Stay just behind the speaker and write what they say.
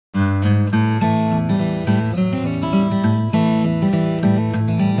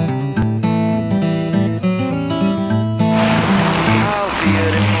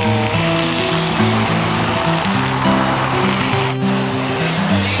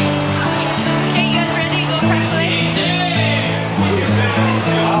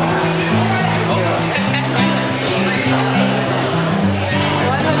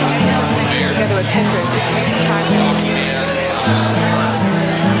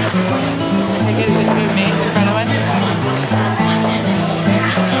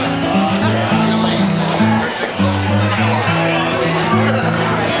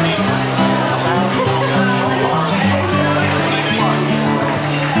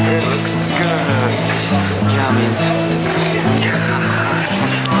It looks good. Yummy.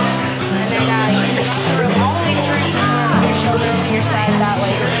 And then all the way through so your shoulder over your side that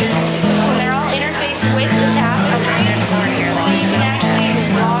way too. When they're all interfaced with the tapestry, there's more here. So you can actually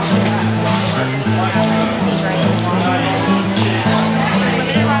wash it up.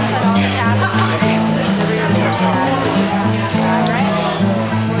 Limited runs on all the tapestry. So there's a real right?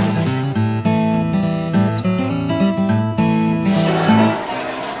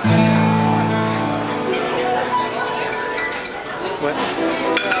 What?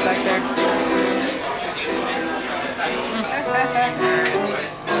 Back there.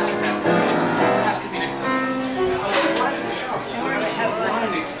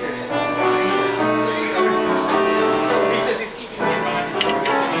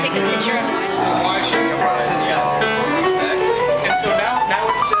 Take a picture of mine. And so now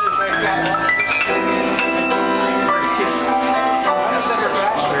it says I've got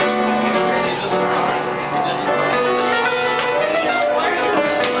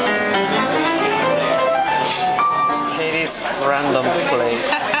Katie's random plate.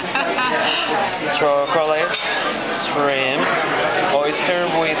 Chocolate, shrimp, oyster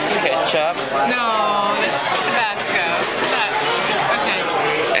with ketchup, No, this is Tabasco. Okay.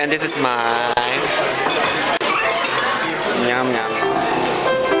 and this is mine. Yum yum.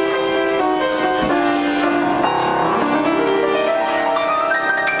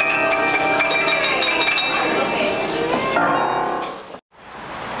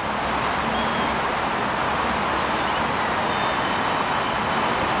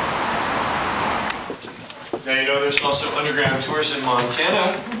 Now you know there's also underground tours in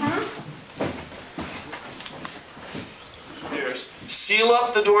Montana. Here's seal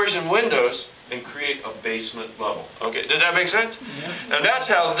up the doors and windows and create a basement level. Okay, does that make sense? Yeah. And that's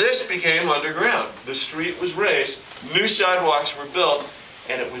how this became underground. The street was raised, new sidewalks were built,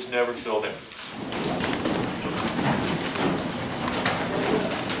 and it was never filled in.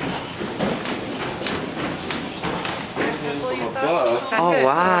 Oh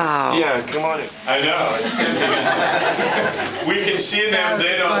wow. Yeah, come on in. I know, it's tempting, isn't it? We can see them,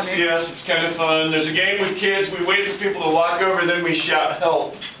 they don't see us, it's kind of fun. There's a game with kids, we wait for people to walk over, then we shout,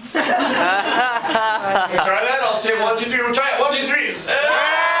 help. Can we try that? I'll say 1, 2, 3, we'll try it. 1, 2, 3.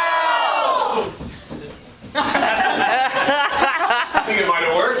 Help! I think it might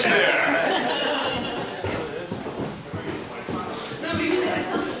have worked there.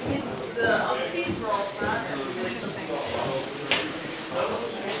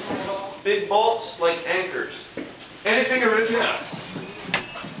 Big bolts like anchors. Anything original?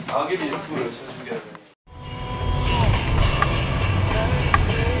 I'll give you a clue as soon as we get it.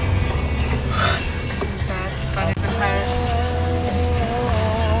 That's funny, the pirates.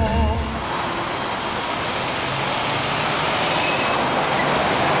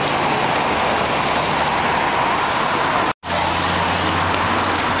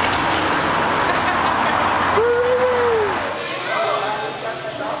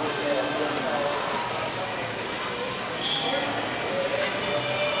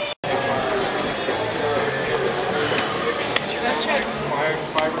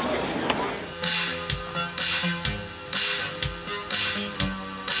 Five or six in your mind.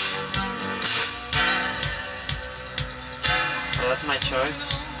 So that's my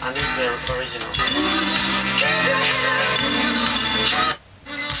choice, and this is the original.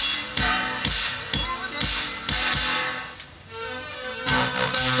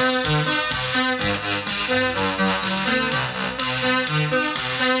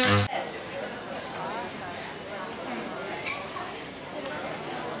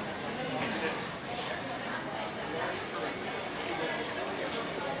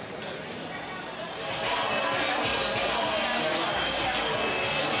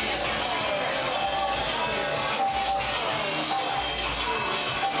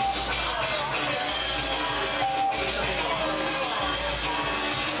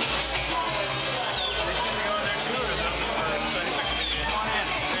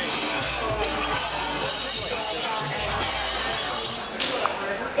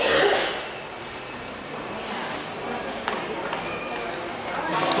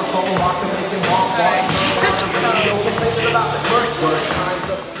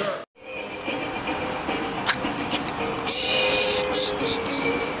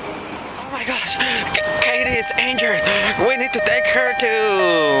 Oh my gosh, Katie is injured. We need to take her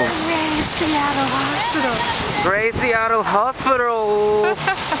to Seattle Hospital. Gray Seattle Hospital.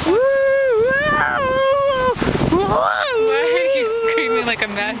 Why are you screaming like a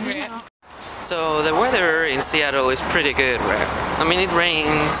madman? So the weather in Seattle is pretty good, right? I mean, it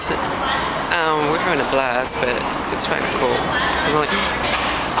rains. We're having a blast, but it's kind of cool. It's like,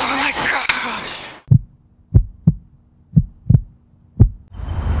 oh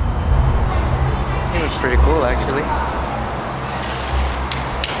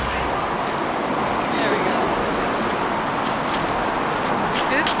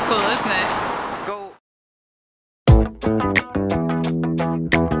cool, isn't it? Go.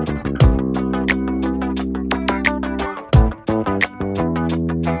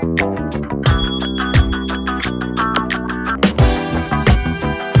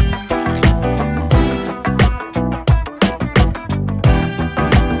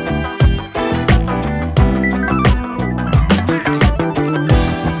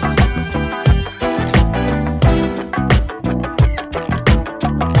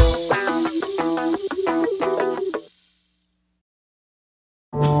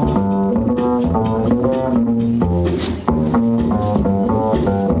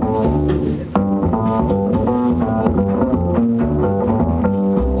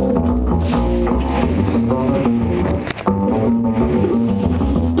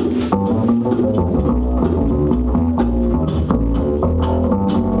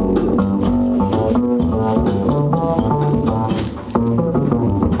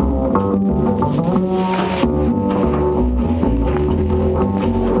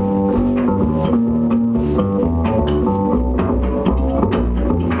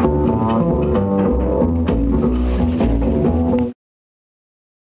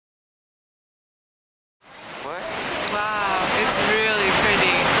 Wow, it's really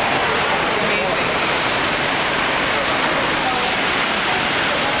pretty. It's amazing.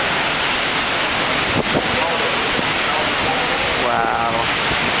 Wow.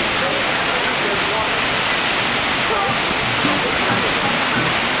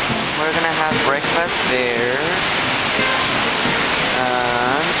 We're gonna have breakfast there.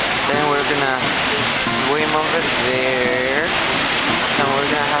 And then we're gonna swim over there. And we're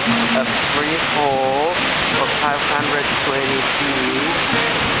gonna have a free fall of 520 feet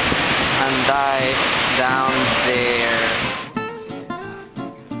and dive down there.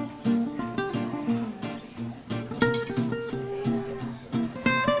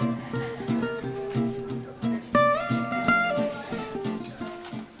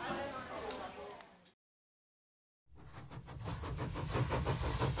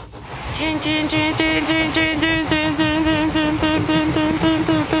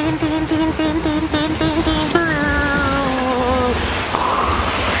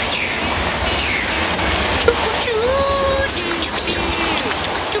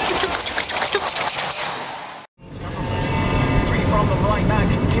 Three from the right now,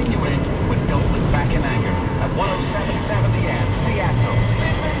 continuing.